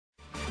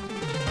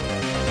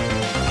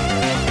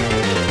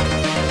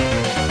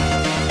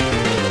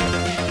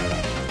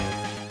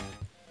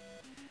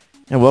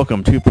And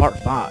welcome to part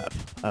 5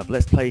 of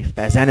Let's Play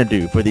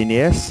Faxanadu for the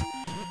NES.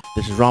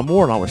 This is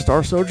Ronmower along with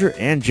Star Soldier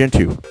and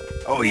Jintu.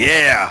 Oh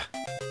yeah!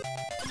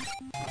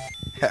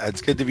 Yeah,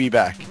 it's good to be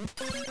back.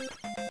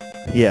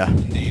 Yeah.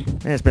 Indeed.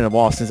 Man, it's been a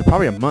while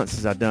probably a month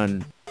since I've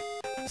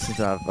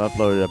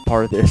uploaded a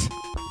part of this.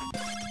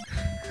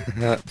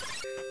 Well,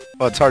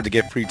 it's hard to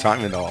get free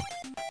time and all.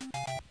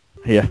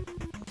 Yeah.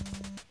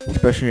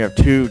 Especially when you have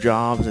 2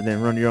 jobs and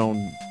then run your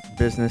own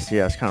business.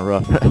 Yeah, it's kind of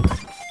rough.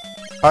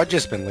 I've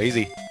just been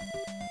lazy.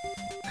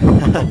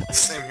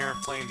 Same here,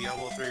 playing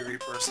Diablo 3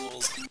 Reaper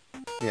Souls.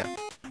 Yeah.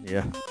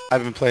 Yeah.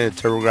 I've been playing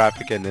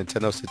TurboGrafx and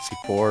Nintendo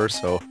 64,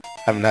 so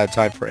haven't had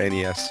time for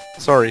NES.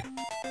 Sorry.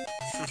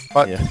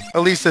 But Yeah.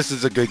 at least this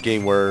is a good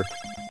game we're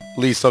at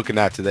least looking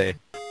at today.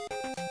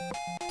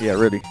 Yeah,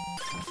 really.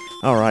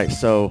 Alright,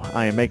 so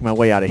I am making my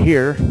way out of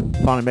here.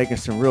 Finally making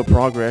some real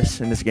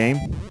progress in this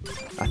game.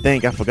 I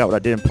forgot what I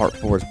did in part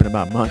 4. It's been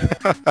about a month.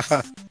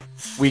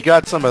 We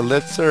got some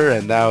elixir,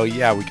 and now,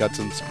 yeah, we got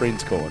some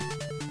springs going.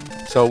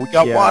 So we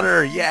got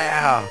water,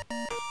 yeah!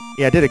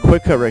 Yeah, I did a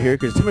quick cut right here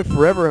because it took me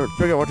forever to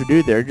figure out what to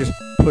do there. Just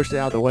pushed it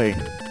out of the way.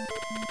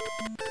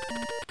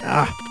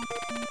 Ah!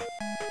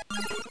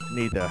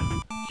 Need the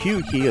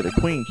Q key or the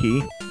Queen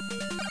key.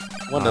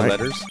 One of the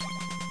letters.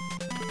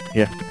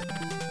 Yeah.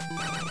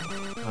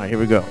 Alright, here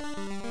we go.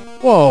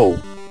 Whoa!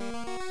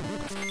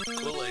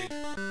 Kool-Aid.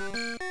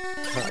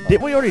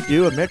 Didn't we already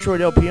do a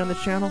Metroid LP on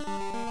this channel?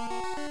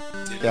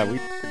 Yeah,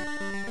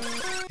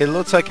 it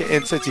looks like an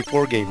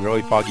N64 game,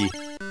 really foggy.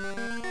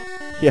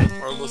 Yeah.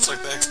 Or it looks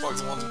like the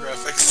Xbox One's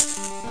graphics.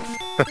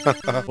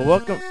 Well,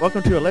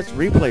 welcome to a Let's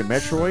Replay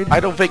Metroid. I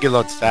don't think it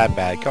looks that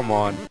bad, come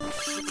on.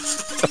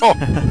 Oh. I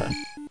had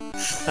to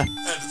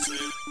say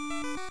it.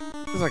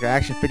 It's like an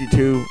Action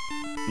 52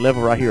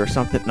 level right here or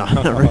something. No,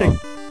 not really.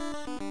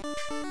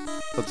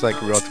 Looks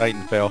like a real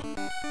Titan fail.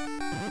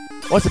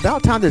 Well, it's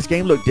about time this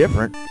game looked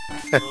different. Well,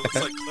 it looks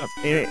like Cliff.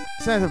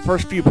 Since the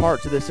first few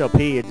parts of this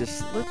LP,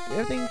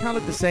 everything kind of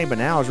looked the same, but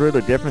now it's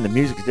really different. The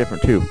music's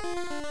different too.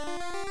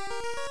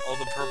 All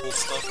the purple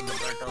stuff in the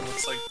background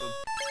looks like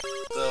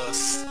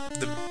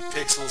the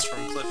pixels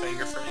from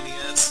Cliffhanger for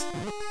NES.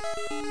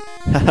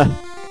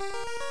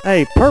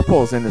 Hey,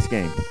 purple's in this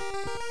game.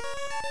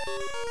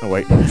 Oh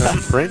wait.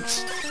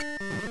 Prince?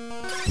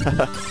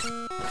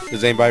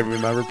 Does anybody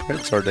remember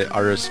Prince, or the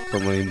artist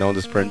formerly known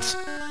as Prince?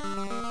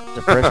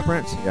 The Fresh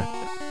Prince? Yeah.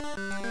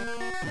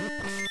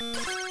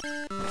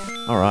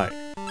 Alright.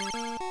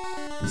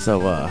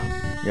 So,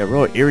 yeah,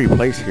 real eerie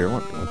place here.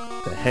 What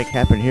the heck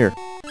happened here?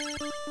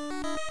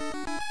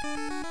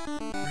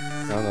 I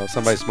don't know,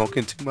 somebody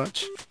smoking too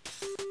much?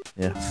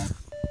 Yeah.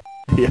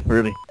 Yeah,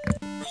 really.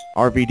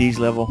 RVD's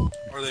level.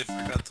 Or they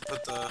forgot to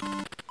put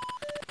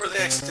or they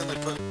accidentally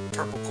put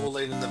purple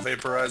Kool-Aid in the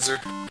vaporizer.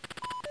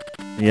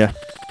 Yeah.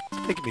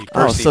 It's making me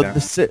Oh, thirsty so now.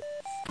 this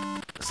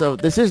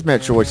is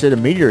Metroid. It said a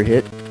meteor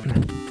hit.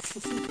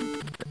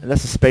 And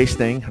that's a space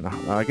thing.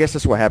 I guess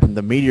that's what happened.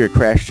 The meteor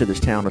crashed to this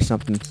town or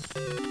something.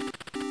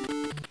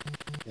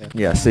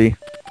 Yeah, see?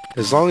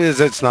 As long as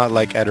it's not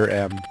like Ed or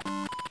M,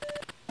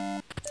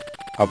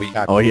 I'll be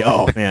happy. Oh, yeah.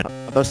 Oh, man.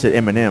 I thought it said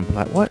Eminem.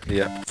 Like, what?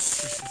 Yeah.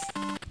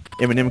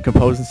 Eminem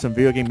composing some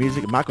video game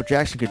music. If Michael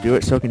Jackson could do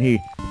it, so can he.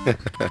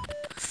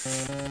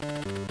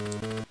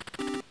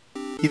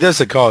 He does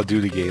the Call of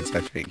Duty games,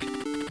 I think.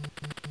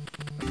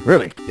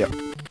 Really? Yep.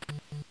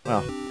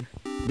 Wow.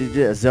 Did you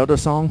do a Zelda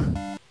song?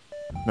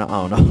 No,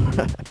 I don't know.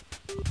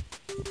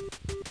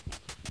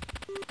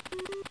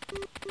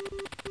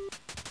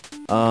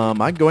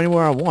 I can go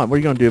anywhere I want. What are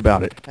you going to do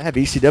about it? I have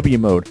ECW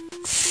mode.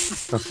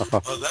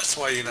 Oh, that's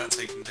why you're not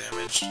taking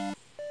damage.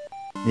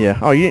 Yeah.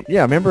 Oh, yeah,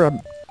 remember?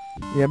 I've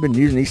been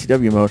using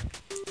ECW mode.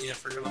 Yeah, I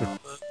forgot about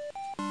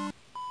that.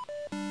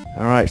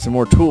 Alright, some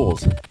more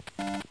tools.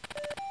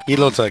 He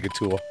looks like a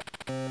tool.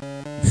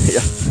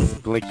 Yeah.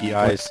 Blinky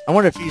eyes. I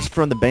wonder if he's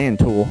from the band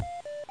Tool.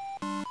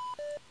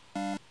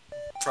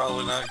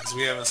 Probably not, because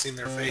we haven't seen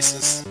their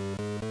faces.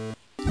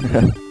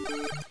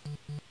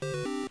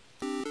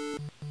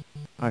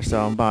 Alright,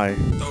 so I'm by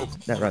Oh,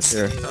 that right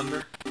there. City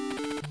Thunder.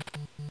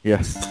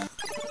 Yeah.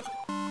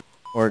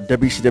 Or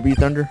WCW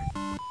Thunder.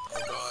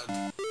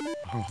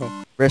 Oh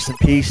god. Rest in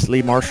peace,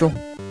 Lee Marshall.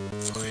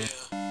 Oh yeah,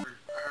 I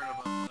heard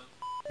about that.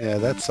 Yeah,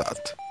 that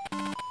sucked.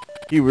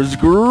 He was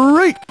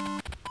great!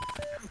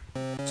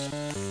 Tony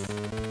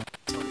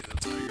the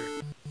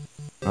Tiger.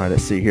 Alright,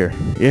 let's see here.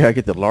 Yeah, I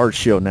get the large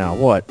shield now.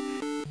 What?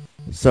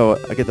 So,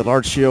 I get the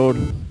large shield,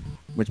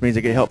 which means I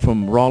get help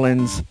from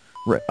Rollins,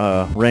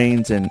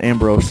 Reigns, and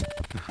Ambrose.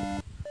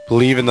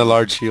 Believe in the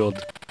large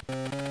shield.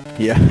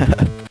 Yeah.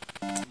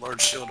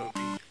 Large shield OP.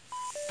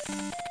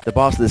 The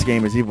boss of this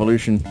game is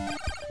Evolution.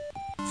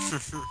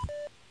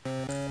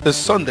 This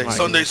Sunday,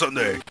 Alright.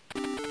 Sunday.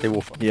 They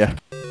will find. Yeah.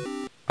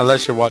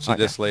 Unless you're watching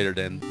this later,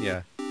 then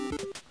yeah.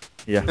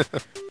 Yeah.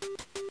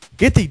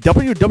 Get the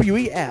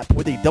WWE app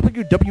with the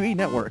WWE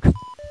network.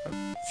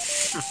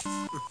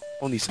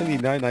 Only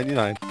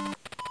 $79.99.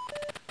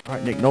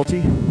 Alright, Nick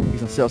Nolte.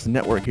 He's gonna sell us a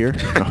network here.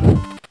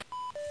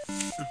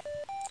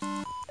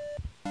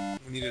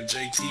 We need a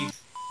JT.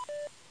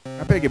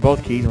 I better get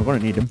both keys. I'm going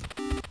to need them.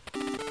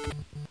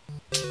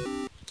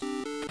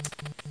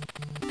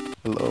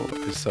 Hello,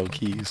 I sell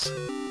keys.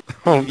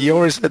 Oh, you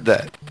already said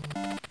that.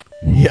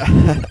 Yeah.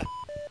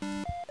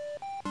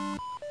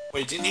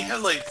 Wait, didn't you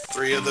have like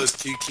 3 of those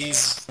 2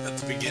 keys at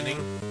the beginning?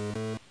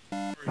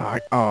 Yeah,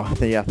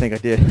 I think I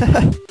did.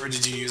 Or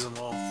did you use them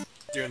all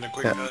during the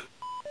quick Yeah. cut?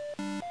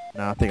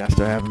 No, I think I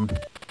still have them.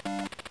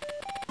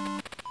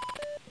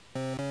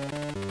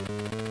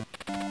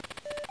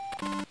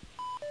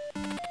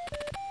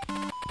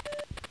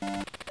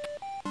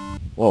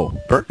 Whoa.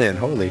 Burning,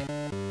 holy.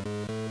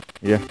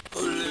 Yeah.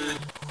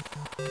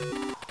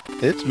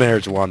 It's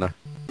marijuana.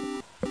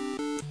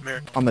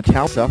 On the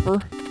town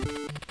suffer?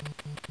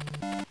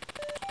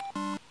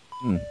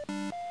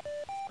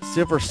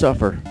 Silver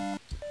suffer.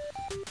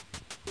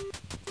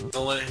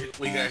 Don't let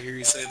Wiiguys hear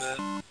you say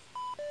that.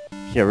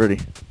 Yeah, really.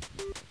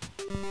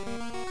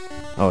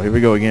 Oh, here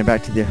we go again,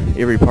 back to the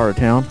eerie part of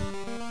town.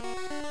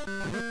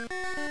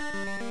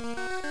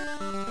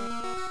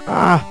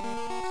 Ah!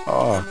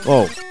 Oh,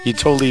 Whoa. you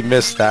totally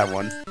missed that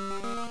one.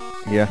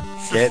 Yeah.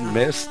 Getting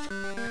missed?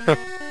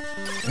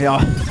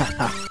 Yeah.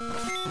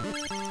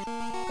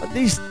 What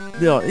these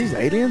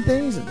alien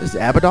things? These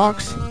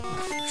Abadox?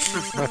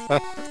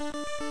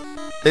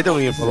 They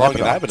don't even belong in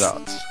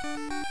Abadox. Abadox.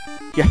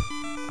 Yeah.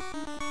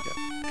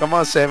 Come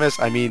on,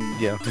 Samus. I mean,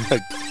 yeah.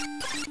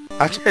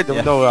 Actually, I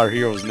don't know our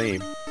hero's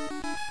name.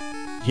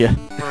 Yeah.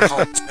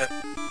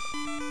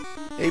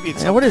 Maybe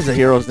it's... And what is the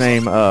hero's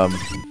name?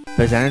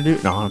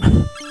 Faxanadu? No, I don't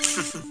know.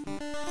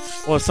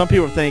 Well, some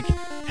people think,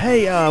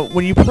 hey,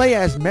 when you play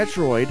as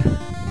Metroid,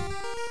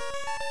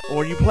 or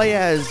when you play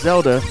as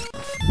Zelda,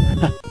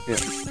 Yeah.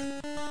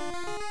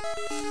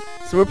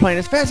 so we're playing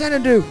as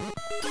Faxanadu.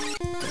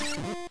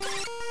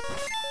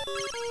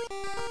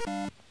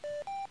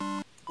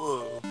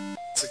 Whoa,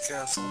 it's a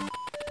castle.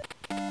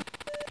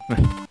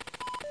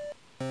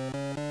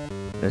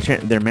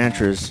 Their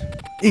mantra is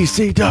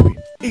ECW,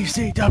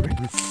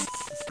 ECW.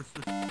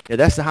 Yeah,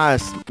 that's the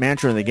highest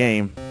mantra in the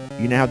game.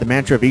 You now have the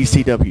mantra of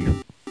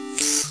ECW.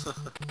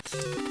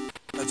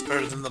 That's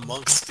better than the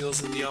monk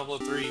skills in Diablo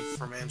 3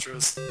 for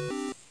mantras.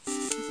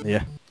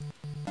 Yeah.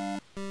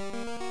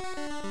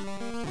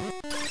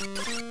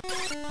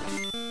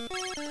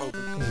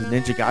 Poking. This is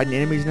Ninja Gaiden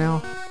enemies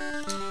now?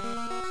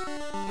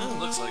 No, it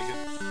looks like it.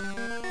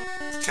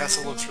 The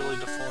castle looks really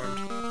deformed.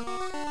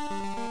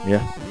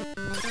 Yeah.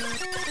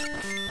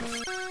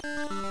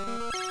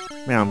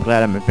 Man, I'm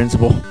glad I'm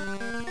invincible.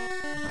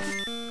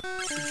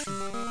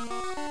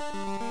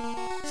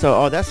 So,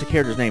 oh, that's the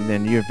character's name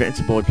then. You're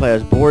invincible. You play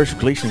as Boris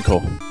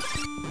Gleesonko.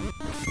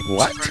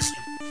 What?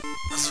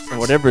 That's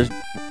the first.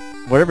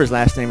 Whatever his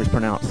last name is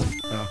pronounced.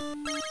 Oh.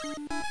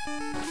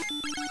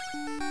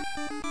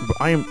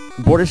 I am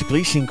Boris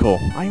Gleesonko.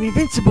 I'm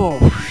invincible.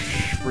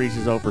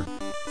 Freezes over.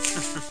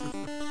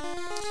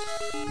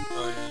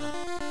 Oh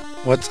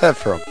yeah. What's that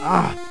from?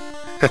 Ah,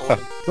 Golden.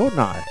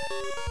 GoldenEye.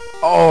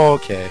 Oh,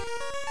 okay.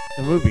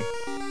 The movie.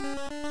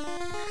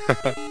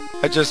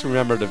 I just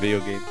remember the video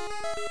game.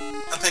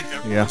 I think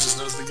everyone Yeah. just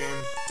knows the game.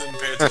 Didn't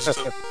pay attention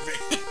to the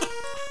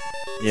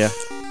movie. Yeah.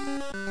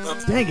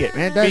 That's- Dang it,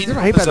 man. That's what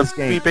I hate about this Be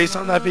game. based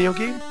on that video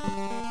game?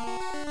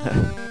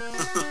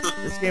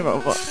 This game,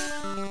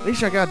 at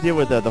least I got to deal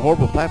with the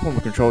horrible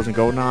platformer controls in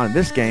GoldenEye. In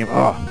this game,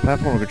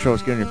 platformer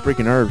controls getting your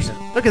freaking nerves.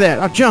 Look at that,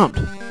 I jumped.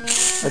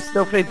 I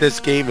still think this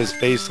game is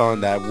based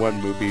on that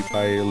one movie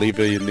by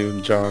Olivia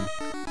Newton-John.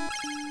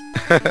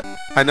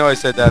 I know I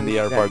said that in the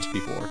other parts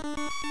before.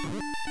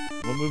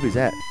 What movie is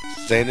that?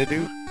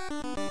 Xanadu?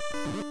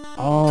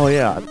 Oh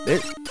yeah,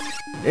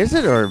 is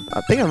it, or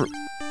I think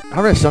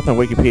I read something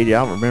on Wikipedia.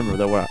 I don't remember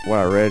though what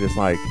I read. It's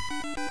like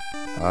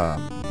I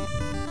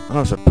don't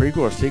know, it's a prequel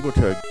or sequel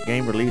to a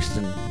game released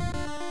in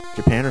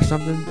Japan or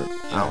something. Or,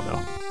 I don't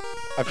know.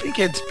 I think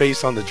it's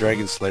based on the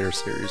Dragon Slayer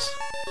series.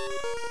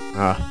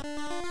 Uh,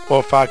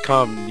 Well,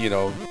 Facom, you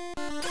know,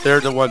 they're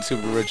the ones who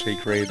originally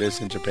created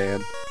this in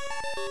Japan.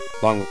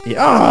 Along with,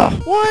 yeah.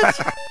 What?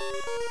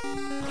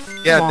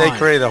 yeah, Come they on.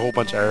 created a whole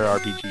bunch of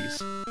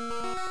RPGs.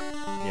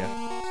 Yeah.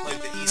 Like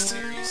the E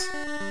series.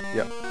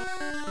 Yep.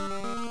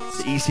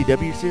 The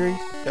ECW series.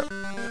 Yep.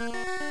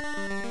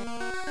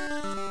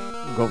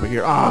 Go over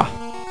here. Ah,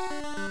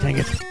 dang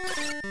it.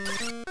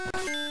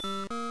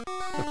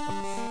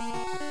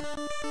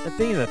 That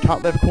thing in the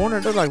top left corner,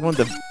 it looks like one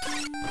of the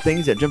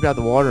things that jumped out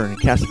of the water in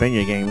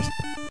Castlevania games.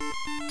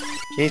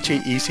 Can't you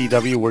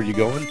ECW where you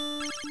going?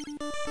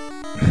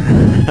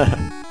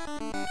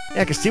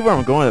 Yeah, I can see where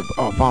I'm going.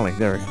 Oh, finally,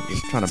 there. I'm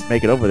just trying to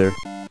make it over there.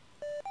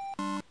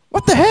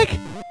 What the heck?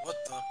 What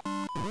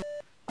the?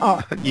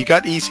 Oh, You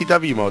got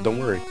ECW mode, don't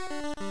worry.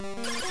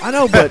 I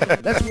know,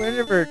 but that's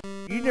whenever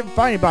you never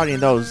find anybody in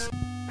those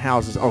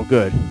houses. Oh,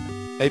 good.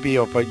 Maybe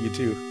I'll fight you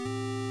too.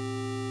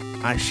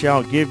 I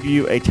shall give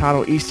you a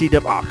title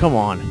ECW. Oh, come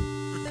on.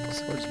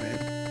 Swords, man.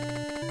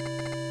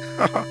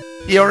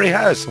 He already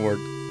had a sword.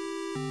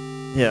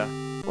 Yeah.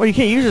 Well, you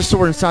can't use a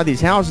sword inside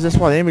these houses. That's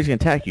why the enemy's gonna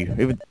attack you.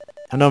 Even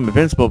I know I'm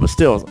invincible, but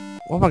still,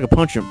 what if I could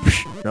punch him?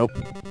 Nope.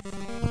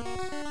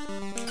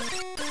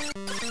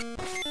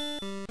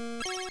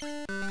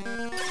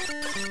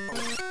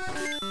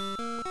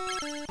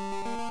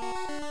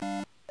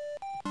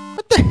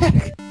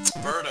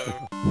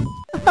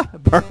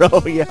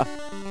 Oh, yeah.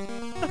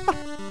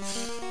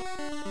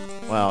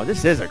 Wow,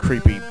 this is a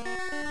creepy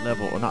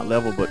level. Well, not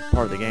level, but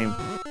part of the game.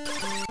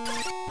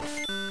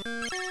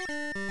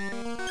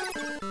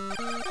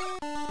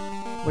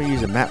 We're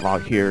using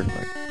Matlock here.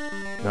 Like,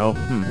 no.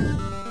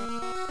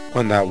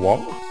 On that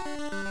wall?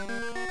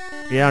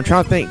 Yeah, I'm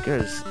trying to think,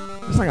 because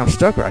it's like I'm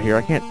stuck right here.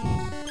 I can't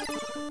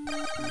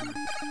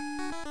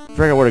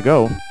figure out where to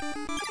go.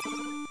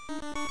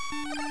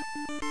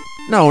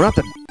 No, not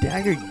the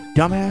dagger, you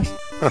dumbass.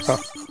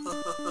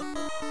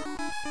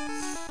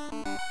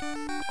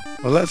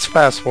 Well, let's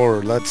fast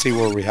forward. Let's see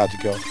where we had to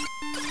go.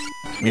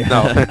 Yeah.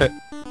 No.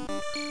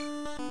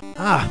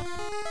 Ah.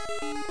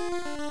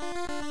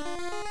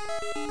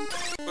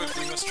 Quick,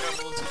 we must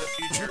travel into the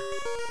future.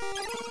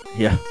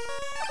 Yeah.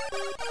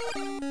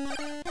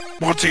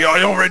 Monty,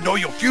 I already know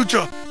your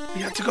future.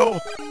 We have to go.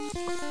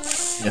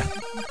 Yeah.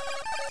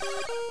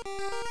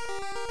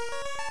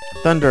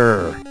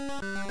 Thunder.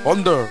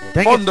 Thunder.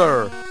 Dang it.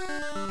 Thunder.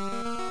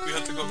 We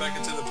have to go back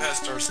into the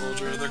past, Star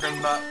Soldier. They're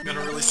not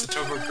gonna release the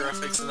Turbo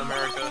graphics in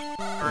America.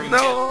 Or in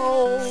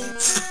No.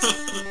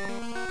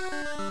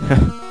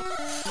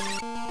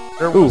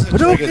 There Ooh, was a but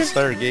Dragon okay.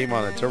 Slayer game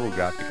on a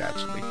TurboGrafx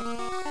actually.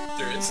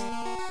 There is?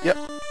 Yep.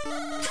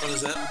 Which one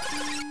is that?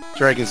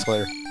 Dragon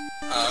Slayer.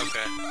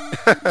 Okay.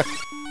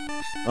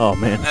 Oh,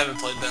 man. I haven't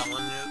played that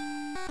one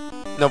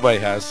yet. Nobody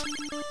has.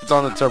 It's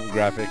on the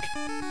TurboGrafx.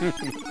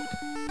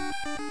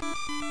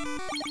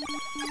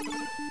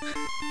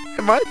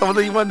 Am I the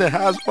only one that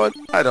has one?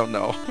 I don't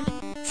know.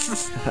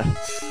 I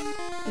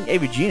think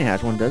AVG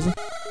has one, doesn't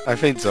he? I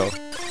think so.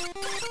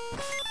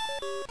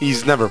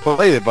 He's never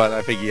played it, but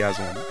I think he has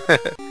one.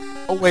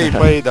 Oh wait, he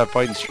played that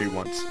Fighting Street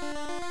once.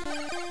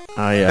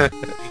 Oh, yeah.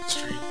 Main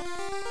Street.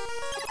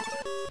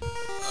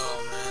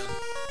 Oh,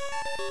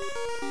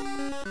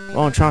 man.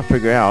 Well, I'm trying to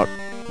figure out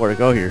where to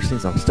go here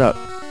since I'm stuck.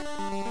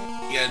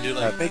 You gotta do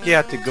I like... think you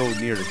have to go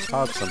near the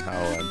top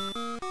somehow and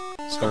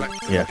start back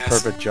to yeah, the past.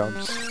 perfect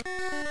jumps.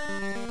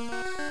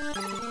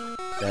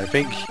 Yeah, I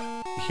think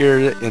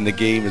here in the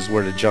game is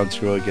where the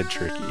jumps really get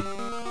tricky.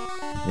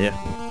 Yeah.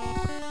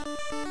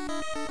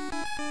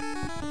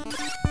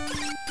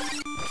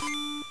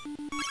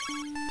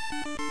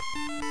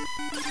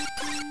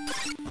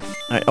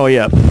 Oh,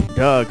 yeah.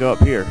 Duh, go up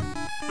here.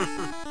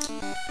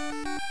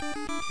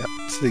 Yep.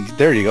 See,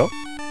 there you go.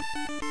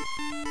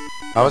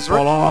 I was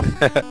Fall right. off.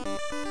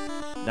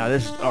 Now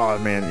this is... Oh,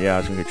 man. Yeah,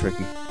 it's going to get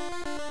tricky.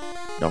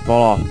 Don't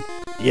fall off.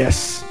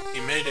 Yes.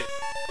 You made it.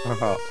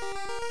 Uh-huh.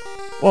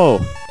 Whoa.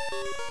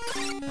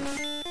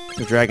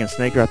 The dragon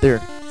snake right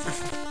there.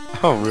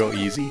 Oh, real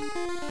easy.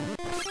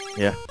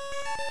 Yeah.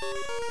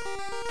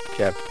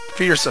 Yeah,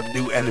 fear some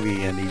new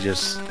enemy and he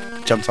just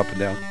jumps up and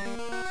down.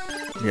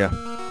 Yeah.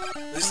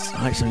 This,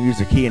 I like some use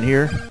the key in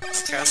here.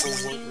 this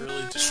castles look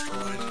really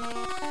destroyed.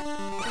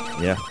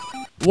 Yeah.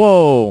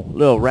 Whoa.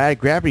 Little rad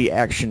gravity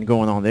action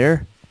going on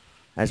there.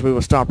 As we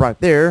will stop right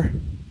there.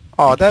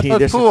 Oh, And that continue looks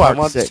this in cool. I part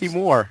want to 6. see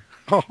more.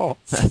 Oh,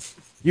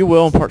 You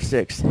will in part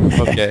 6.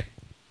 okay.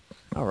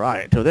 All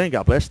right. Until then,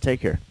 God bless.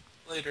 Take care.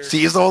 Later.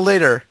 See you all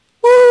later.